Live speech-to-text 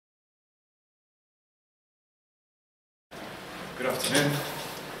Good afternoon.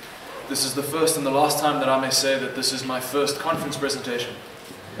 This is the first and the last time that I may say that this is my first conference presentation.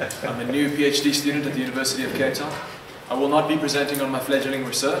 I'm a new PhD student at the University of Cape Town. I will not be presenting on my fledgling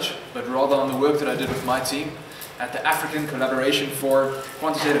research, but rather on the work that I did with my team at the African Collaboration for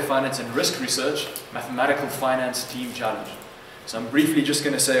Quantitative Finance and Risk Research Mathematical Finance Team Challenge. So I'm briefly just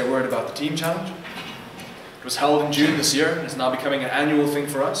going to say a word about the team challenge. It was held in June this year and is now becoming an annual thing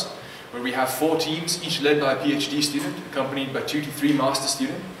for us, where we have 4 teams, each led by a PhD student, accompanied by 2 to 3 master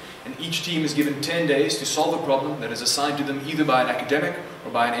students, and each team is given 10 days to solve a problem that is assigned to them either by an academic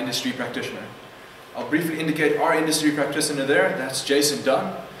or by an industry practitioner. I'll briefly indicate our industry practitioner there. That's Jason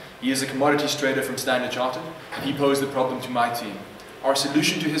Dunn. He is a commodities trader from Standard Chartered, and he posed the problem to my team. Our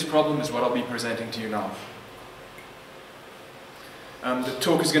solution to his problem is what I'll be presenting to you now. The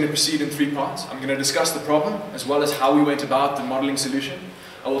talk is going to proceed in 3 parts. I'm going to discuss the problem, as well as how we went about the modeling solution.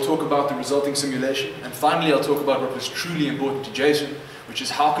 I will talk about the resulting simulation, and finally I'll talk about what was truly important to Jason, which is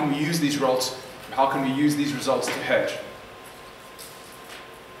how can we use these results to hedge.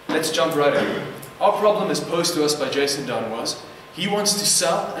 Let's jump right in. Our problem as posed to us by Jason Dunn was, he wants to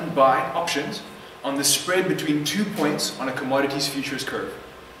sell and buy options on the spread between 2 points on a commodities futures curve.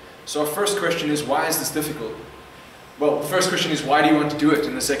 So our first question is, why is this difficult? Well, the first question is, why do you want to do it?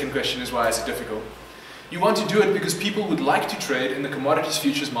 And the second question is, why is it difficult? You want to do it because people would like to trade in the commodities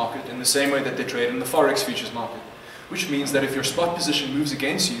futures market in the same way that they trade in the forex futures market, which means that if your spot position moves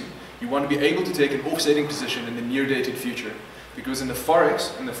against you, you want to be able to take an offsetting position in the near-dated future, because in the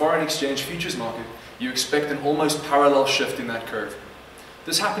forex and the foreign exchange futures market, you expect an almost parallel shift in that curve.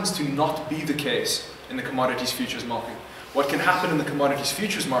 This happens to not be the case in the commodities futures market. What can happen in the commodities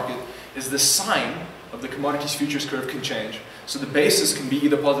futures market is the sign of the commodities futures curve can change. So the basis can be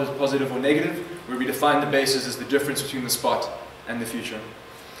either positive or negative, where we define the basis as the difference between the spot and the future.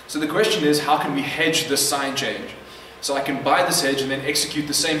 So the question is, how can we hedge this sign change? So I can buy this hedge and then execute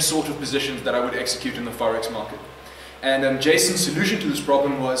the same sort of positions that I would execute in the forex market. And Jason's solution to this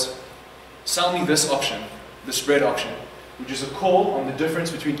problem was, sell me this option, the spread option, which is a call on the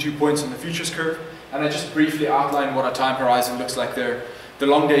difference between 2 points on the futures curve. And I just briefly outline what our time horizon looks like there. The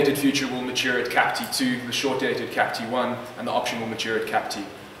long-dated future will mature at cap T2, the short-dated cap T1, and the option will mature at cap T.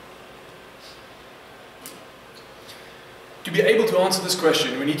 To be able to answer this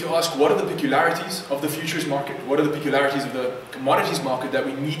question, we need to ask, what are the peculiarities of the futures market? What are the peculiarities of the commodities market that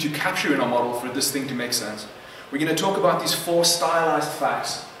we need to capture in our model for this thing to make sense? We're going to talk about these 4 stylized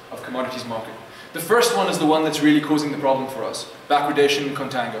facts of commodities market. The first one is the one that's really causing the problem for us, backwardation and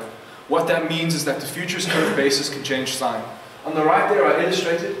contango. What that means is that the futures curve basis can change sign. On the right there, I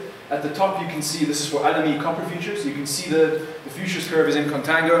illustrated. At the top, you can see, this is for LME copper futures. You can see the futures curve is in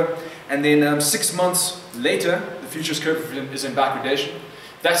contango. And then 6 months later, the futures curve is in backwardation.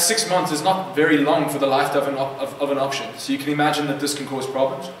 That 6 months is not very long for the lifetime of an option. So you can imagine that this can cause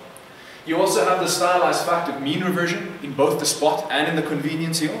problems. You also have the stylized fact of mean reversion in both the spot and in the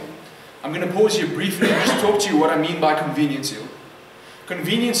convenience yield. I'm going to pause here briefly and just talk to you what I mean by convenience yield.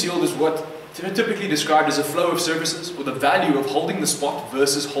 Convenience yield is what typically described as a flow of services, or the value of holding the spot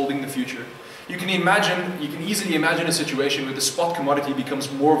versus holding the future. You can easily imagine a situation where the spot commodity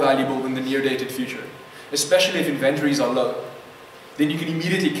becomes more valuable than the near-dated future, especially if inventories are low. Then you can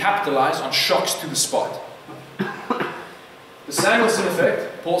immediately capitalize on shocks to the spot. The Samuelson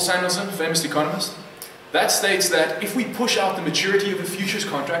effect, Paul Samuelson, famous economist, that states that if we push out the maturity of a futures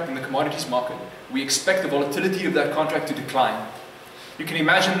contract in the commodities market, we expect the volatility of that contract to decline. You can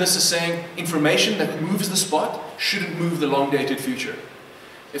imagine this as saying information that moves the spot shouldn't move the long-dated future.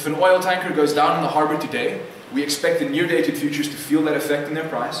 If an oil tanker goes down in the harbor today, we expect the near-dated futures to feel that effect in their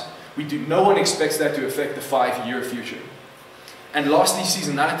price. No one expects that to affect the 5-year future. And lastly,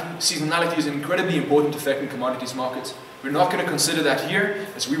 seasonality. Seasonality is an incredibly important effect in commodities markets. We're not going to consider that here,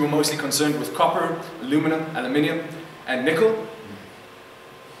 as we were mostly concerned with copper, aluminum, aluminium, and nickel.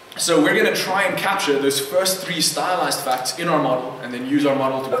 So we're going to try and capture those first 3 stylized facts in our model, and then use our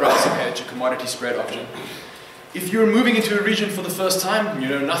model to price and hedge a commodity spread option. If you're moving into a region for the first time, you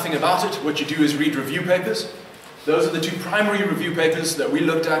know nothing about it, what you do is read review papers. Those are the 2 primary review papers that we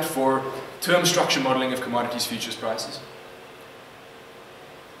looked at for term structure modeling of commodities futures prices.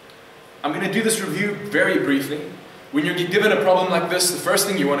 I'm going to do this review very briefly. When you're given a problem like this, the first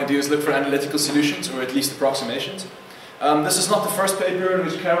thing you want to do is look for analytical solutions, or at least approximations. This is not the first paper in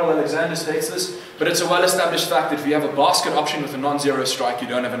which Carol Alexander states this, but it's a well-established fact that if you have a basket option with a non-zero strike, you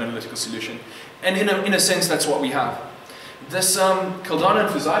don't have an analytical solution. And in a sense, that's what we have. This Caldana and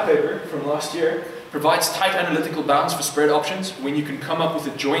Fuzai paper from last year provides tight analytical bounds for spread options when you can come up with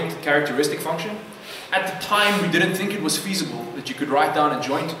a joint characteristic function. At the time, we didn't think it was feasible that you could write down a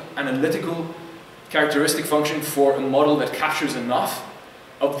joint analytical characteristic function for a model that captures enough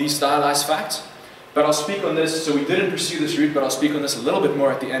of these stylized facts. But I'll speak on this, so we didn't pursue this route, but I'll speak on this a little bit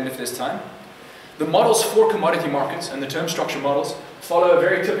more at the end if there's time. The models for commodity markets and the term structure models follow a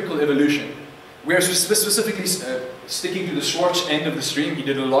very typical evolution. We're specifically sticking to the Schwartz end of the stream. He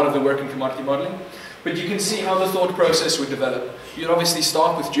did a lot of the work in commodity modeling. But you can see how the thought process would develop. You'd obviously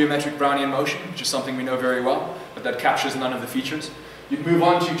start with geometric Brownian motion, which is something we know very well, but that captures none of the features. You'd move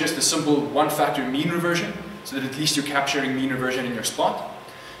on to just a simple one-factor mean reversion, so that at least you're capturing mean reversion in your spot.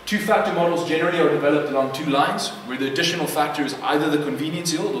 Two-factor models generally are developed along two lines, where the additional factor is either the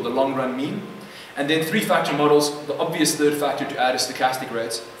convenience yield or the long-run mean. And then three-factor models, the obvious third factor to add is stochastic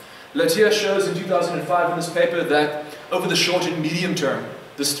rates. Latier shows in 2005 in this paper that over the short and medium term,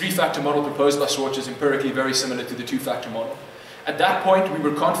 this three-factor model proposed by Schwartz is empirically very similar to the two-factor model. At that point, we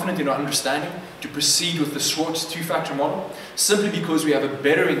were confident in our understanding to proceed with the Schwartz two-factor model, simply because we have a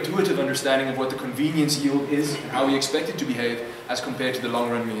better intuitive understanding of what the convenience yield is and how we expect it to behave as compared to the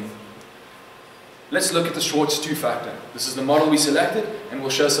long-run mean. Let's look at the Schwartz two-factor. This is the model we selected, and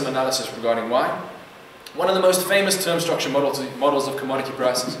we'll show some analysis regarding why. One of the most famous term structure models of commodity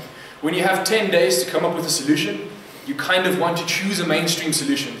prices. When you have 10 days to come up with a solution, you kind of want to choose a mainstream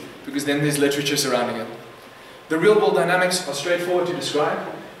solution, because then there's literature surrounding it. The real-world dynamics are straightforward to describe.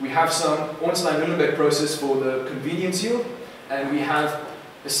 We have some Ornstein-Uhlenbeck process for the convenience yield, and we have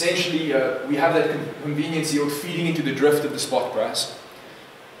essentially, we have that convenience yield feeding into the drift of the spot price.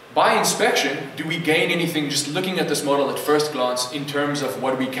 By inspection, do we gain anything just looking at this model at first glance in terms of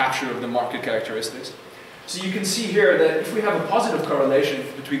what we capture of the market characteristics? So you can see here that if we have a positive correlation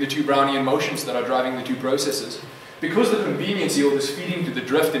between the two Brownian motions that are driving the two processes, because the convenience yield is feeding to the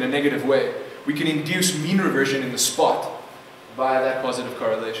drift in a negative way, we can induce mean reversion in the spot via that positive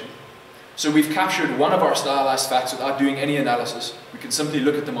correlation. So we've captured one of our stylized facts without doing any analysis. We can simply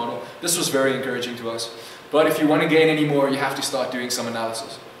look at the model. This was very encouraging to us. But if you want to gain any more, you have to start doing some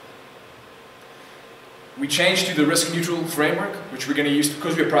analysis. We changed to the risk-neutral framework, which we're going to use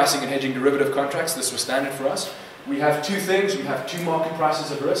because we're pricing and hedging derivative contracts. This was standard for us. We have two things. We have two market prices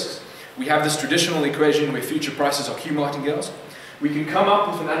of risks. We have this traditional equation where future prices are Q martingales. We can come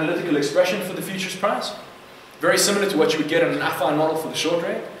up with an analytical expression for the futures price, very similar to what you would get in an affine model for the short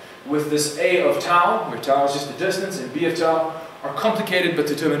rate, with this A of tau, where tau is just the distance, and B of tau are complicated but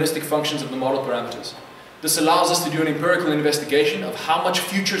deterministic functions of the model parameters. This allows us to do an empirical investigation of how much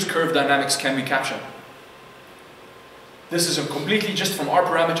futures curve dynamics can we capture. This is completely just from our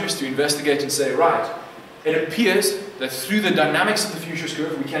parameters to investigate and say, right, it appears that through the dynamics of the futures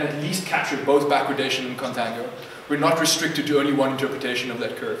curve, we can at least capture both backwardation and contango. We're not restricted to only one interpretation of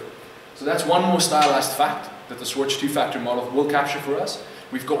that curve. So that's one more stylized fact that the Schwartz two-factor model will capture for us.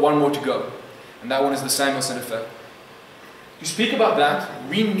 We've got one more to go, and that one is the Samuelson effect. To speak about that,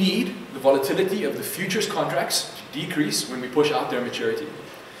 we need the volatility of the futures contracts to decrease when we push out their maturity.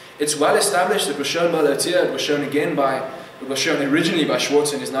 It's well established, it was shown by Latier, it was shown originally by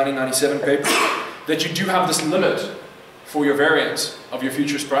Schwartz in his 1997 paper, that you do have this limit for your variance of your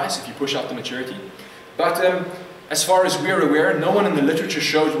futures price if you push out the maturity. But as far as we're aware, no one in the literature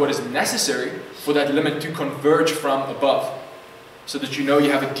shows what is necessary for that limit to converge from above, so that you know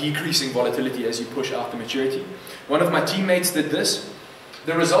you have a decreasing volatility as you push out the maturity. One of my teammates did this.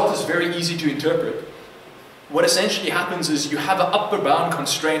 The result is very easy to interpret. What essentially happens is you have an upper bound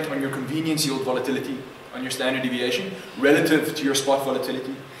constraint on your convenience yield volatility, on your standard deviation, relative to your spot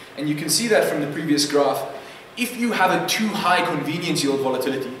volatility. And you can see that from the previous graph. If you have a too high convenience yield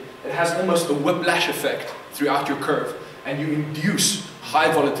volatility, it has almost a whiplash effect throughout your curve, and you induce high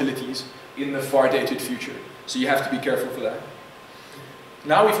volatilities in the far-dated future. So you have to be careful for that.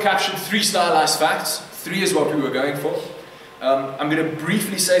 Now we've captured three stylized facts. Three is what we were going for. I'm going to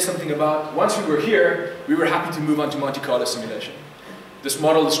briefly say something about, once we were here, we were happy to move on to Monte Carlo simulation. This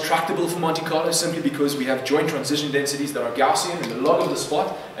model is tractable for Monte Carlo simply because we have joint transition densities that are Gaussian in the log of the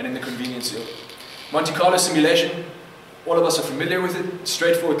spot and in the convenience yield. Monte Carlo simulation, all of us are familiar with it, it's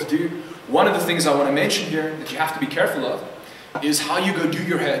straightforward to do. One of the things I want to mention here that you have to be careful of is how you go do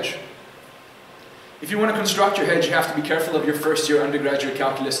your hedge. If you want to construct your hedge, you have to be careful of your first year undergraduate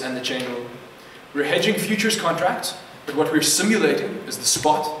calculus and the chain rule. We're hedging futures contracts, but what we're simulating is the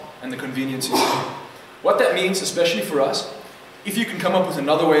spot and the convenience yield. What that means, especially for us, if you can come up with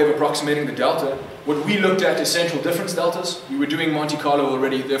another way of approximating the delta, what we looked at is central difference deltas. We were doing Monte Carlo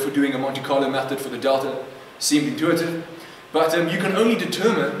already, therefore doing a Monte Carlo method for the delta seemed intuitive. But you can only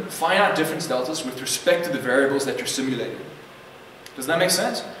determine finite difference deltas with respect to the variables that you're simulating. Does that make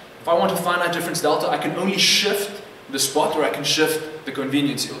sense? If I want a finite difference delta, I can only shift the spot or I can shift the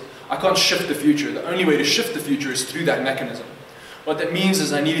convenience yield. I can't shift the future. The only way to shift the future is through that mechanism. What that means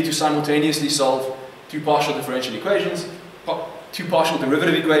is I needed to simultaneously solve two partial differential equations, two partial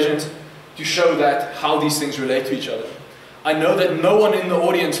derivative equations, to show that how these things relate to each other. I know that no one in the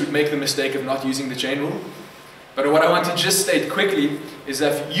audience would make the mistake of not using the chain rule, but what I want to just state quickly is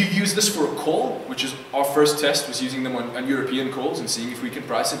that if you use this for a call, which is our first test, was using them on European calls and seeing if we can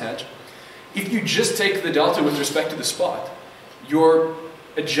price and hedge. If you just take the delta with respect to the spot, your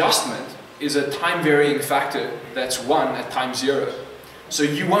adjustment is a time varying factor that's 1 at time 0. So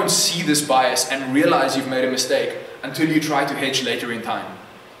you won't see this bias and realize you've made a mistake until you try to hedge later in time.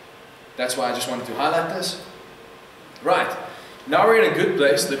 That's why I just wanted to highlight this. Right, now we're in a good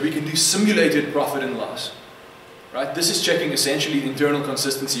place that we can do simulated profit and loss. Right? This is checking essentially the internal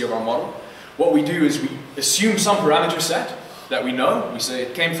consistency of our model. What we do is we assume some parameter set that we know. We say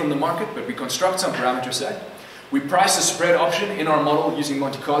it came from the market, but we construct some parameter set. We price a spread option in our model using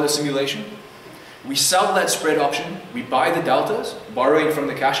Monte Carlo simulation. We sell that spread option. We buy the deltas, borrowing from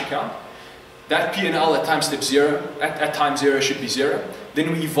the cash account. That P&L at time step 0, at time 0 should be 0.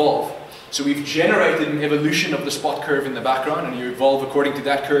 Then we evolve. So we've generated an evolution of the spot curve in the background, and you evolve according to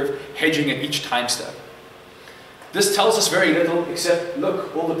that curve, hedging at each time step. This tells us very little, except,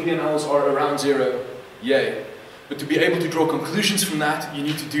 look, all the P&Ls are around 0, yay. But to be able to draw conclusions from that, you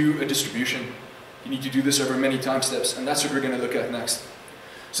need to do a distribution. You need to do this over many time steps, and that's what we're going to look at next.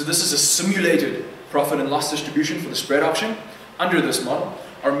 So this is a simulated profit and loss distribution for the spread option. Under this model,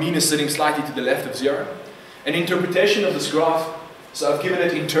 our mean is sitting slightly to the left of 0. An interpretation of this graph, so I've given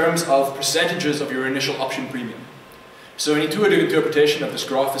it in terms of percentages of your initial option premium. So an intuitive interpretation of this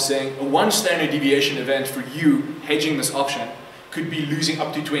graph is saying a 1 standard deviation event for you hedging this option could be losing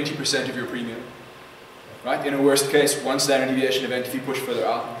up to 20% of your premium. Right? In a worst case, 1 standard deviation event if you push further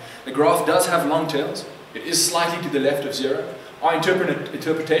out. The graph does have long tails. It is slightly to the left of 0. Our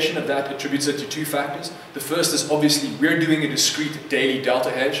interpretation of that attributes it to 2 factors. The first is obviously we're doing a discrete daily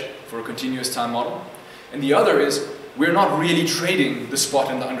delta hedge for a continuous time model. And the other is we're not really trading the spot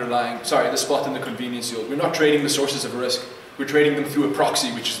and the the spot and the convenience yield. We're not trading the sources of risk. We're trading them through a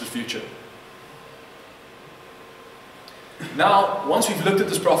proxy, which is the future. Now, once we've looked at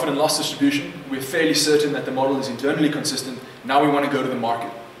this profit and loss distribution, we're fairly certain that the model is internally consistent. Now we want to go to the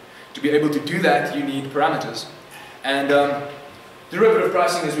market. To be able to do that, you need parameters. And derivative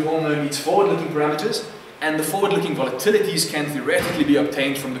pricing, as we all know, needs forward-looking parameters. And the forward-looking volatilities can theoretically be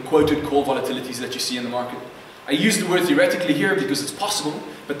obtained from the quoted call volatilities that you see in the market. I use the word theoretically here because it's possible,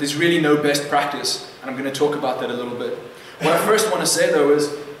 but there's really no best practice, and I'm going to talk about that a little bit. What I first want to say, though,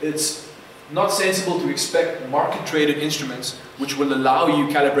 is it's not sensible to expect market-traded instruments which will allow you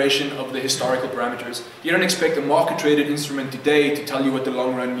calibration of the historical parameters. You don't expect a market-traded instrument today to tell you what the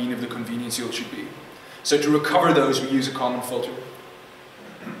long-run mean of the convenience yield should be. So to recover those, we use a common filter.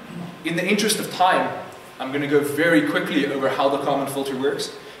 In the interest of time, I'm going to go very quickly over how the common filter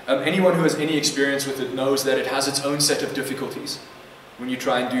works. Anyone who has any experience with it knows that it has its own set of difficulties when you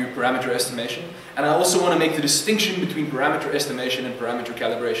try and do parameter estimation. And I also want to make the distinction between parameter estimation and parameter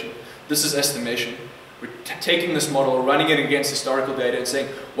calibration. This is estimation. We're taking this model, running it against historical data and saying,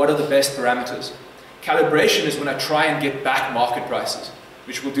 what are the best parameters? Calibration is when I try and get back market prices,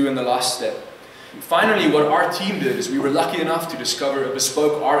 which we'll do in the last step. Finally, what our team did is we were lucky enough to discover a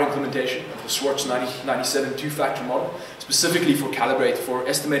bespoke R implementation of the Schwartz 97 two-factor model, specifically for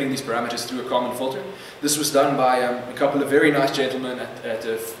estimating these parameters through a common filter. This was done by a couple of very nice gentlemen at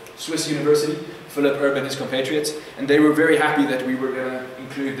a Swiss university, Philip Erb and his compatriots, and they were very happy that we were going to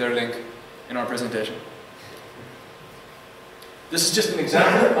include their link in our presentation. This is just an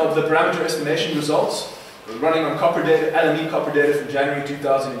example of the parameter estimation results. We're running on copper data, LME copper data from January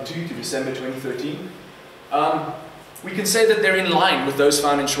 2002 to December 2013. We can say that they're in line with those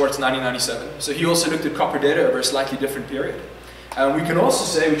found in Schwartz 1997. So he also looked at copper data over a slightly different period. We can also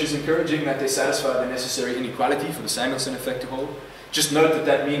say, which is encouraging, that they satisfy the necessary inequality for the Samuelson effect to hold. Just note that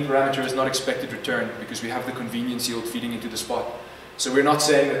that mean parameter is not expected return because we have the convenience yield feeding into the spot. So we're not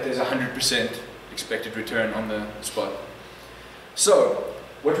saying that there's 100% expected return on the spot. So,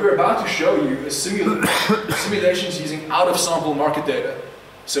 what we're about to show you is simulations using out-of-sample market data.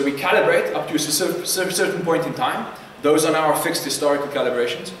 So we calibrate up to a certain point in time. Those are now our fixed historical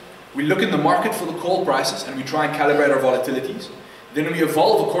calibrations. We look in the market for the call prices and we try and calibrate our volatilities. Then we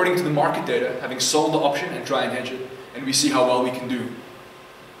evolve according to the market data, having sold the option and try and hedge it. And we see how well we can do.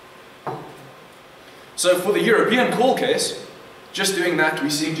 So for the European call case, just doing that, we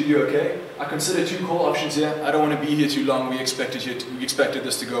seem to do okay. I consider 2 call options here. I don't want to be here too long. We expected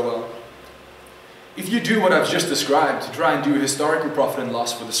this to go well. If you do what I've just described, to try and do a historical profit and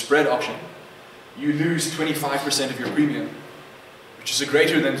loss for the spread option, you lose 25% of your premium, which is a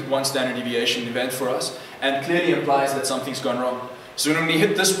greater than 1 standard deviation event for us, and clearly implies that something's gone wrong. So when we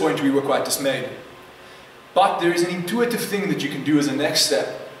hit this point, we were quite dismayed. But there is an intuitive thing that you can do as a next step,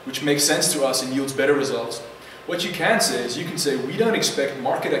 which makes sense to us and yields better results. What you can say is, you can say, we don't expect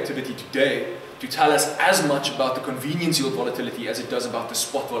market activity today to tell us as much about the convenience yield volatility as it does about the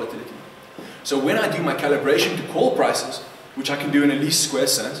spot volatility. So when I do my calibration to call prices, which I can do in a least square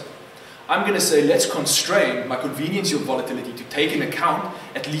sense, I'm going to say, let's constrain my convenience yield volatility to take into account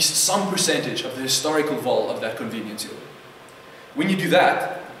at least some percentage of the historical vol of that convenience yield. When you do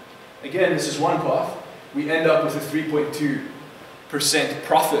that, again, this is one path, we end up with a 3.2%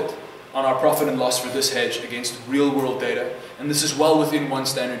 profit on our profit and loss for this hedge against real-world data, and this is well within one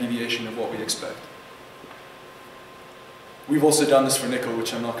standard deviation of what we expect. We've also done this for nickel,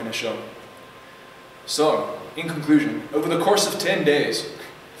 which I'm not going to show. So, in conclusion, over the course of 10 days,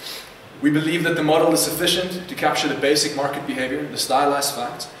 we believe that the model is sufficient to capture the basic market behavior, the stylized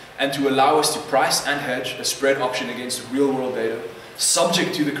facts, and to allow us to price and hedge a spread option against real-world data,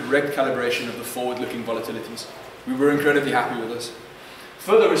 subject to the correct calibration of the forward-looking volatilities. We were incredibly happy with this.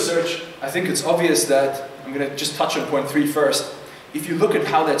 Further research, I think it's obvious that, I'm going to just touch on point 3 first. If you look at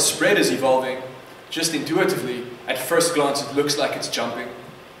how that spread is evolving, just intuitively, at first glance it looks like it's jumping.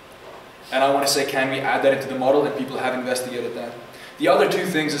 And I want to say, can we add that into the model? And people have investigated that. The other two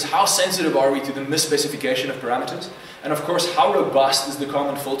things is, how sensitive are we to the misspecification of parameters? And of course, how robust is the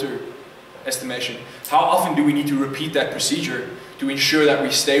common filter estimation? How often do we need to repeat that procedure to ensure that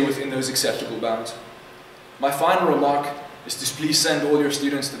we stay within those acceptable bounds? My final remark is to please send all your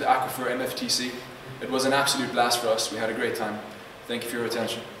students to the Aquifer MFTC. It was an absolute blast for us. We had a great time. Thank you for your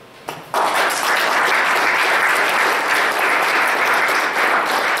attention.